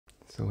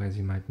So as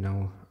you might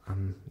know,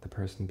 I'm the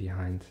person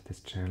behind this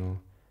channel,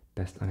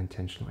 Best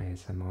Unintentional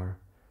ASMR.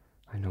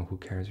 I know, who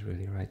cares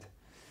really, right?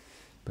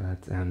 But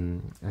I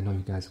know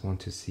you guys want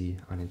to see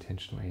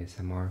unintentional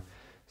ASMR,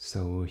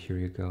 so here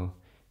you go.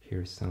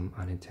 Here's some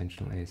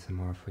unintentional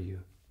ASMR for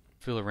you.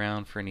 Feel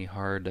around for any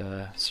hard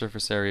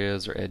surface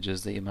areas or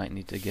edges that you might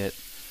need to get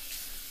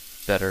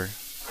better.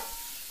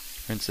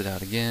 Rinse it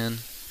out again.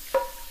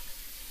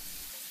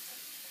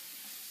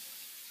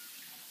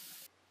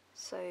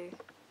 So it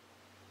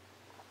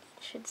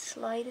should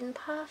slide in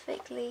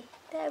perfectly.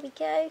 There we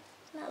go.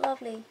 Isn't that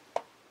lovely?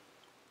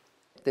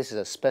 This is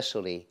a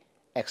especially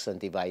excellent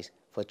device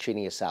for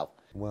treating yourself.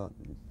 Well,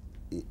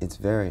 it's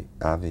very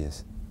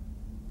obvious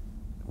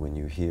when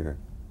you hear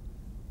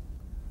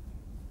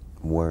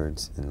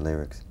words and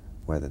lyrics,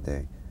 whether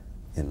they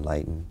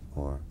enlighten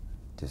or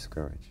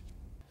discourage.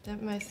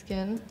 Damp my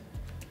skin.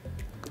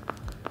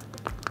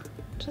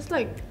 Just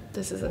like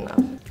this is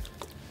enough.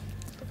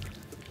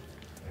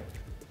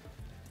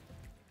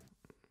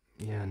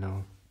 Yeah,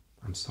 no,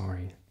 I'm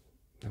sorry.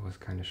 That was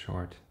kind of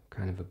short,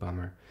 kind of a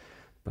bummer.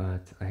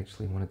 But I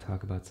actually want to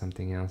talk about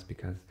something else,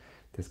 because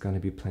there's going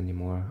to be plenty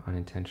more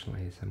unintentional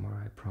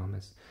ASMR, I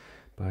promise.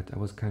 But I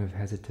was kind of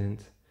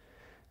hesitant,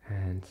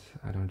 and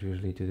I don't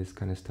usually do this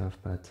kind of stuff,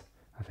 but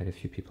I've had a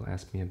few people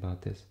ask me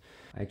about this.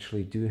 I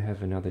actually do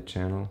have another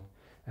channel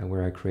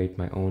where I create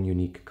my own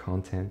unique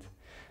content.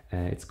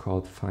 It's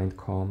called Find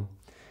Calm,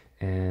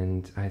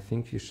 and I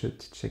think you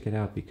should check it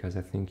out because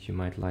I think you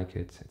might like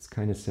it. It's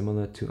kind of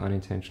similar to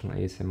unintentional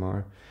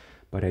ASMR,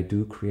 but I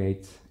do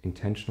create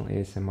intentional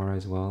ASMR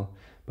as well,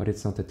 but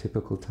it's not the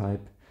typical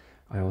type.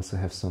 I also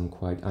have some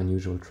quite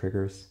unusual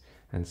triggers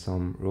and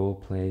some role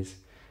plays,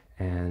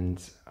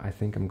 and I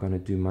think I'm gonna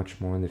do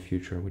much more in the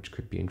future, which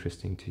could be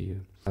interesting to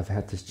you. I've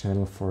had this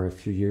channel for a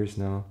few years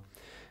now,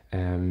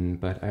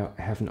 but I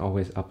haven't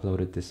always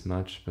uploaded this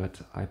much,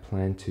 but I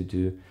plan to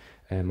do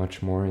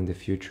much more in the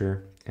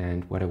future.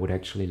 And what I would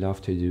actually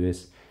love to do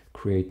is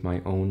create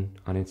my own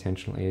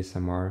unintentional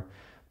ASMR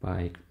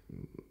by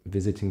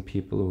visiting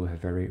people who have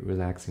very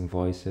relaxing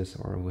voices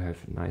or who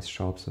have nice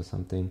shops or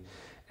something,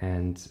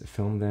 and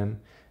film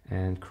them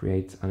and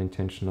create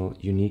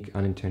unique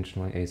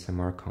unintentional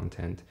ASMR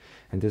content.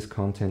 And this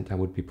content I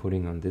would be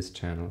putting on this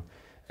channel,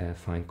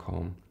 Find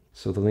Calm.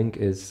 So the link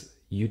is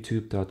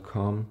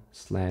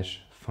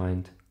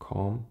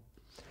youtube.com/findcalm,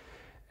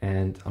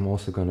 and I'm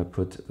also gonna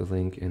put the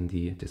link in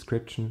the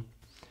description.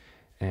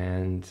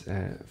 And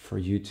for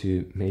you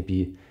to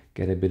maybe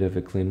get a bit of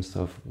a glimpse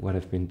of what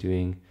I've been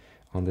doing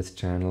on this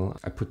channel,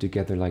 I put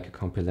together like a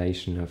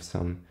compilation of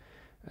some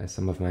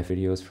of my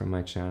videos from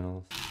my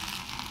channel.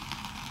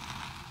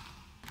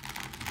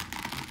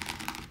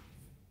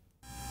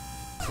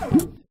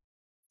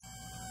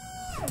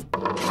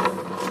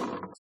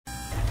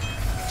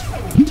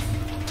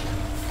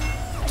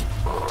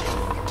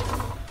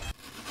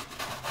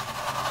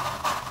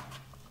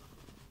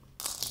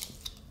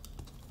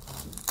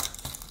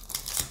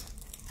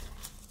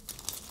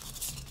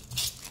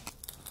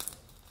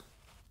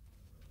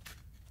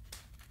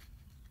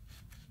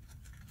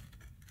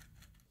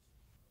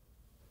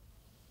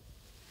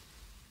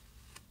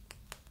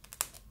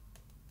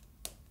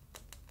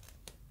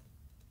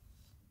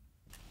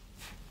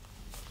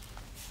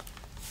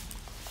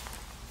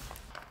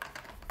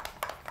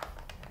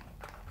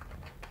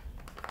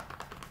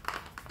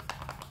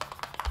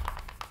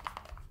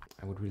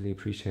 I would really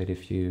appreciate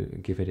if you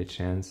give it a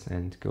chance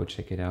and go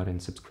check it out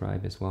and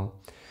subscribe as well,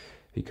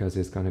 because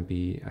there's gonna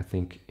be, I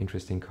think,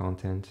 interesting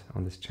content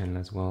on this channel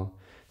as well.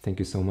 Thank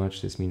you so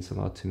much, this means a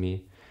lot to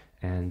me,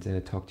 and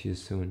talk to you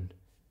soon.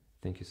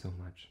 Thank you so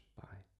much.